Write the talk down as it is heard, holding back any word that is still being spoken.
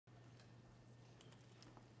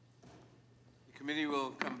Committee will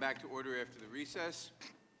come back to order after the recess.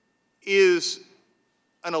 Is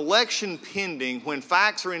an election pending when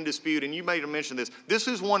facts are in dispute, and you may have mentioned this, this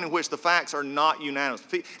is one in which the facts are not unanimous.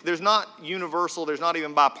 There's not universal, there's not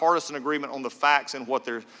even bipartisan agreement on the facts and what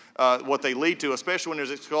they lead to, especially when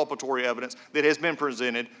there's exculpatory evidence that has been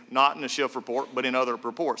presented, not in the Schiff report, but in other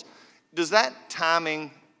reports. Does that timing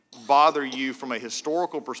bother you from a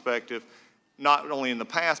historical perspective, not only in the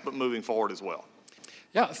past, but moving forward as well?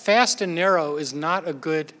 Yeah, fast and narrow is not a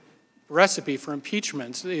good recipe for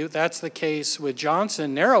impeachments. That's the case with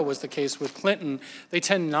Johnson. Narrow was the case with Clinton. They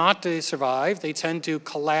tend not to survive. They tend to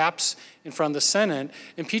collapse in front of the Senate.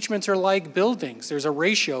 Impeachments are like buildings. There's a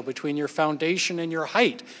ratio between your foundation and your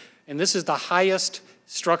height. And this is the highest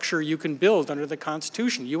structure you can build under the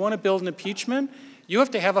Constitution. You want to build an impeachment? You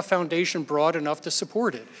have to have a foundation broad enough to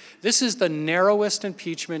support it. This is the narrowest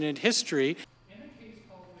impeachment in history.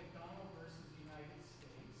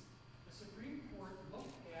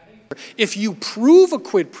 If you prove a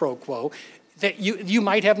quid pro quo, that you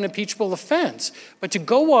might have an impeachable offense. But to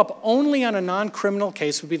go up only on a non-criminal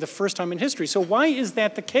case would be the first time in history. So why is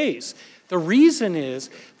that the case? The reason is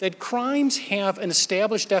that crimes have an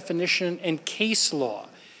established definition and case law.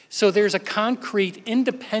 So there's a concrete,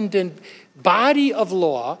 independent body of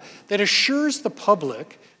law that assures the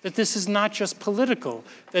public that this is not just political,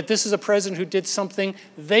 that this is a president who did something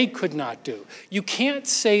they could not do. You can't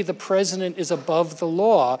say the president is above the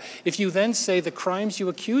law if you then say the crimes you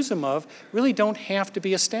accuse him of really don't have to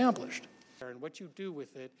be established. And what you do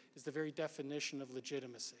with it is the very definition of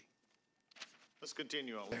legitimacy. Let's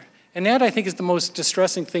continue on. And that, I think, is the most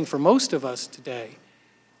distressing thing for most of us today,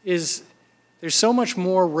 is there's so much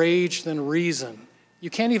more rage than reason. You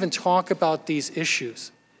can't even talk about these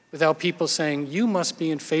issues without people saying, you must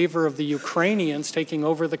be in favor of the Ukrainians taking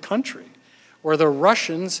over the country or the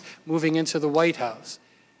Russians moving into the White House.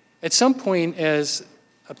 At some point, as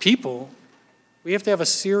a people, we have to have a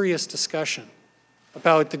serious discussion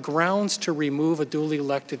about the grounds to remove a duly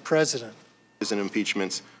elected president. Is an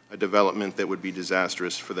impeachment a development that would be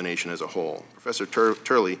disastrous for the nation as a whole? Professor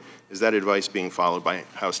Turley, is that advice being followed by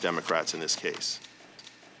House Democrats in this case?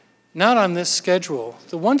 Not on this schedule.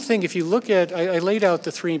 The one thing, if you look at, I laid out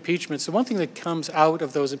the 3 impeachments, the one thing that comes out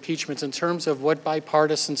of those impeachments in terms of what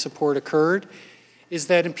bipartisan support occurred is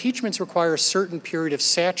that impeachments require a certain period of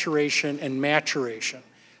saturation and maturation.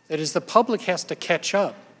 That is, the public has to catch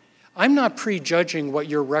up. I'm not prejudging what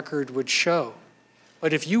your record would show,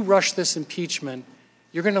 but if you rush this impeachment,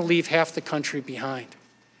 you're going to leave half the country behind.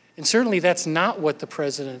 And certainly that's not what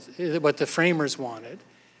the framers wanted.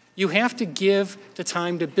 You have to give the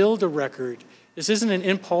time to build a record. This isn't an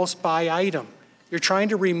impulse buy item. You're trying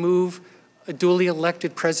to remove a duly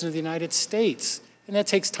elected president of the United States, and that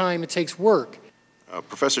takes time, it takes work.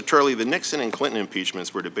 Professor Turley, the Nixon and Clinton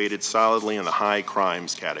impeachments were debated solidly in the high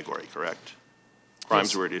crimes category, correct? Crimes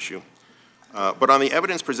Yes. were at issue. But on the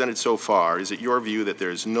evidence presented so far, is it your view that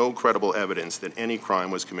there is no credible evidence that any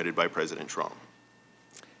crime was committed by President Trump?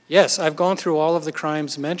 Yes, I've gone through all of the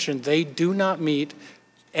crimes mentioned. They do not meet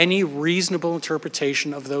any reasonable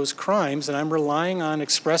interpretation of those crimes, and I'm relying on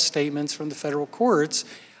express statements from the federal courts.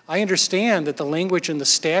 I understand that the language in the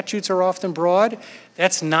statutes are often broad.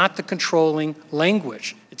 That's not the controlling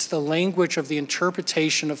language. It's the language of the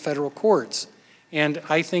interpretation of federal courts. And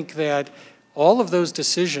I think that all of those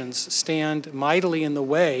decisions stand mightily in the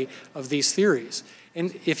way of these theories.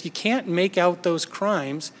 And if you can't make out those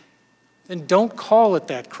crimes, then don't call it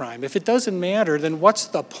that crime. If it doesn't matter, then what's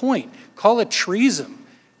the point? Call it treason.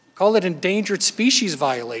 Call it endangered species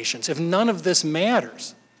violations if none of this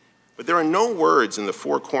matters. But there are no words in the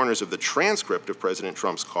 4 corners of the transcript of President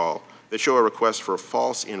Trump's call that show a request for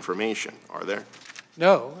false information, are there?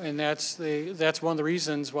 No, and that's one of the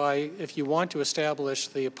reasons why, if you want to establish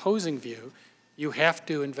the opposing view, you have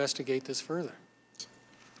to investigate this further.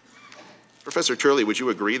 Professor Turley, would you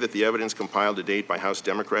agree that the evidence compiled to date by House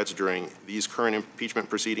Democrats during these current impeachment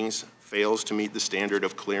proceedings fails to meet the standard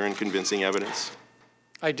of clear and convincing evidence?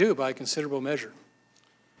 I do, by a considerable measure.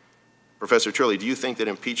 Professor Turley, do you think that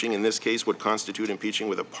impeaching in this case would constitute impeaching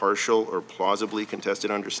with a partial or plausibly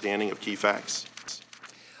contested understanding of key facts?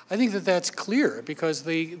 I think that that's clear because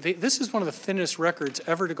this is one of the thinnest records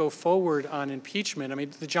ever to go forward on impeachment. I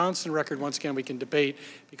mean, the Johnson record, once again, we can debate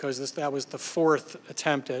because that was the 4th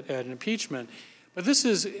attempt at an impeachment. But this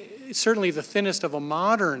is certainly the thinnest of a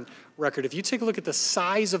modern record. If you take a look at the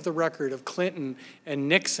size of the record of Clinton and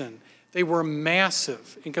Nixon, they were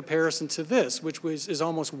massive in comparison to this, which is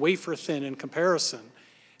almost wafer thin in comparison.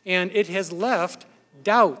 And it has left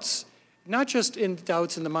doubts, not just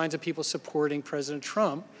doubts in the minds of people supporting President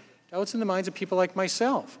Trump, doubts in the minds of people like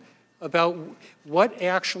myself, about what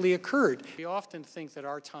actually occurred. We often think that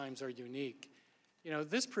our times are unique. You know,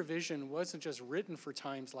 this provision wasn't just written for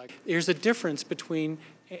times like, there's a difference between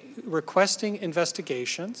requesting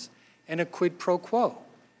investigations and a quid pro quo.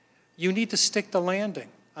 You need to stick the landing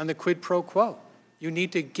on the quid pro quo. You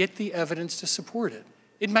need to get the evidence to support it.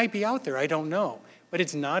 It might be out there, I don't know, but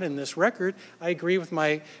it's not in this record. I agree with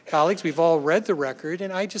my colleagues, we've all read the record,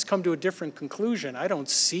 and I just come to a different conclusion. I don't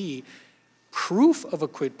see proof of a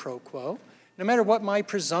quid pro quo, no matter what my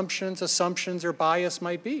presumptions, assumptions, or bias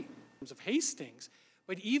might be. In terms of Hastings,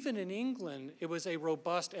 but even in England, it was a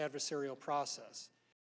robust adversarial process.